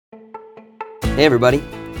Hey everybody,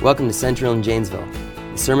 welcome to Central in Janesville,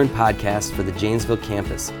 the sermon podcast for the Janesville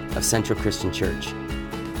campus of Central Christian Church.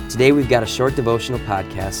 Today we've got a short devotional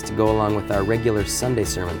podcast to go along with our regular Sunday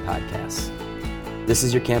sermon podcasts. This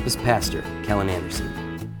is your campus pastor, Kellen Anderson.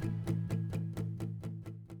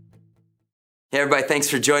 Hey everybody, thanks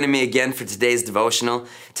for joining me again for today's devotional.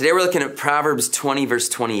 Today we're looking at Proverbs 20 verse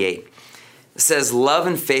 28. It says, "Love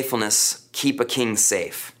and faithfulness keep a king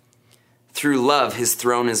safe. Through love his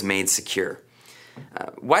throne is made secure."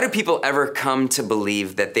 Why do people ever come to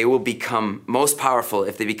believe that they will become most powerful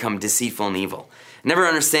if they become deceitful and evil? I never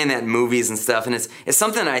understand that in movies and stuff, and it's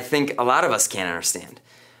something I think a lot of us can't understand.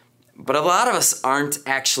 But a lot of us aren't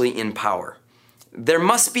actually in power. There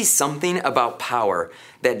must be something about power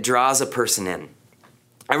that draws a person in.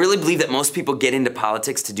 I really believe that most people get into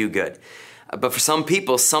politics to do good. But for some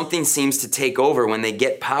people, something seems to take over when they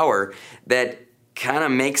get power that kind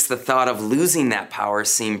of makes the thought of losing that power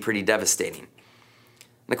seem pretty devastating.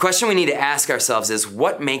 The question we need to ask ourselves is,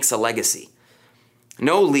 what makes a legacy?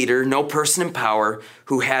 No leader, no person in power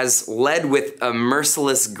who has led with a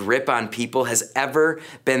merciless grip on people has ever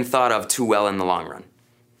been thought of too well in the long run.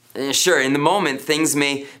 And sure, in the moment, things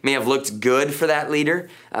may have looked good for that leader.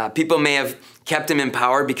 People may have kept him in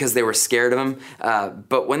power because they were scared of him.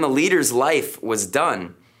 But when the leader's life was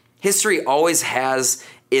done, history always has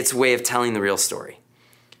its way of telling the real story.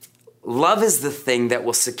 Love is the thing that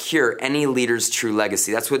will secure any leader's true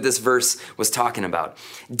legacy. That's what this verse was talking about.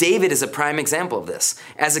 David is a prime example of this.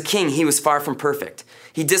 As a king, he was far from perfect.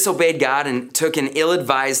 He disobeyed God and took an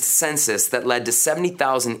ill-advised census that led to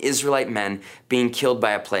 70,000 Israelite men being killed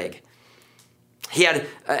by a plague. He had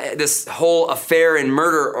this whole affair and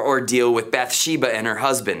murder ordeal with Bathsheba and her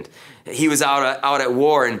husband. He was out at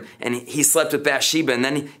war and he slept with Bathsheba, and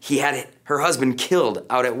then he had her husband killed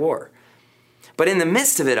out at war. But in the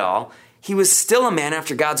midst of it all, he was still a man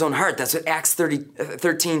after God's own heart. That's what Acts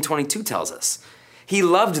 13:22 tells us. He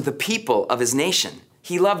loved the people of his nation.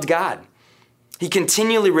 He loved God. He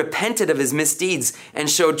continually repented of his misdeeds and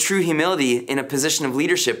showed true humility in a position of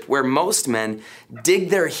leadership where most men dig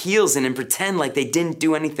their heels in and pretend like they didn't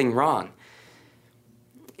do anything wrong.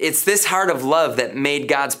 It's this heart of love that made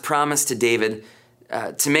God's promise to David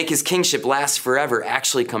to make his kingship last forever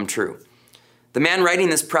actually come true. The man writing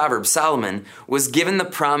this proverb, Solomon, was given the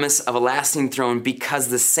promise of a lasting throne because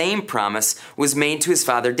the same promise was made to his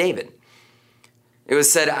father David. It was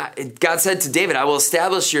said, God said to David, "I will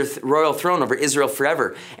establish your royal throne over Israel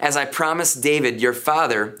forever, as I promised David, your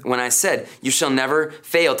father, when I said, you shall never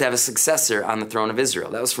fail to have a successor on the throne of Israel."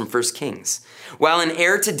 That was from 1 Kings. While an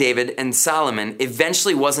heir to David and Solomon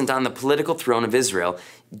eventually wasn't on the political throne of Israel,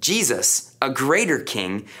 Jesus, a greater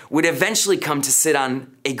king, would eventually come to sit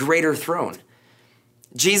on a greater throne.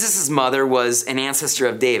 Jesus' mother was an ancestor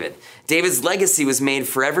of David. David's legacy was made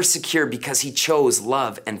forever secure because he chose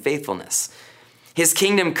love and faithfulness. His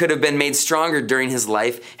kingdom could have been made stronger during his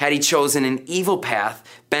life had he chosen an evil path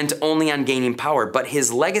bent only on gaining power, but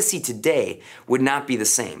his legacy today would not be the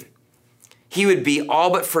same. He would be all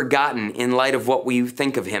but forgotten in light of what we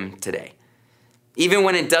think of him today. Even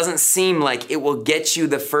when it doesn't seem like it will get you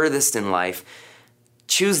the furthest in life,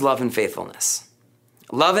 choose love and faithfulness.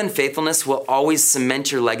 Love and faithfulness will always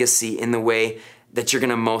cement your legacy in the way that you're going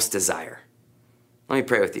to most desire. Let me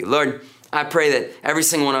pray with you. Lord, I pray that every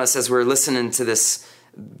single one of us, as we're listening to this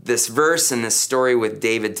verse and this story with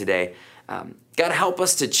David today, God, help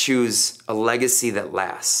us to choose a legacy that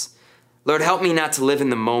lasts. Lord, help me not to live in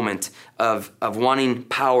the moment of wanting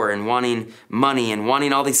power and wanting money and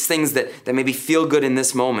wanting all these things that maybe feel good in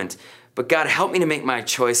this moment. But God, help me to make my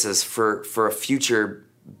choices for a future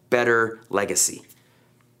better legacy.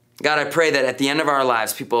 God, I pray that at the end of our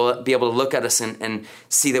lives, people will be able to look at us and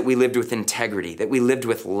see that we lived with integrity, that we lived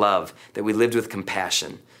with love, that we lived with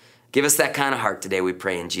compassion. Give us that kind of heart today, we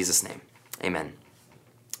pray in Jesus' name. Amen.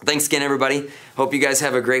 Thanks again, everybody. Hope you guys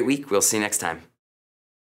have a great week. We'll see you next time.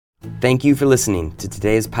 Thank you for listening to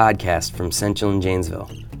today's podcast from Central in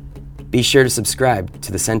Janesville. Be sure to subscribe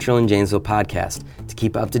to the Central in Janesville podcast to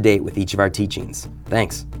keep up to date with each of our teachings.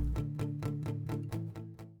 Thanks.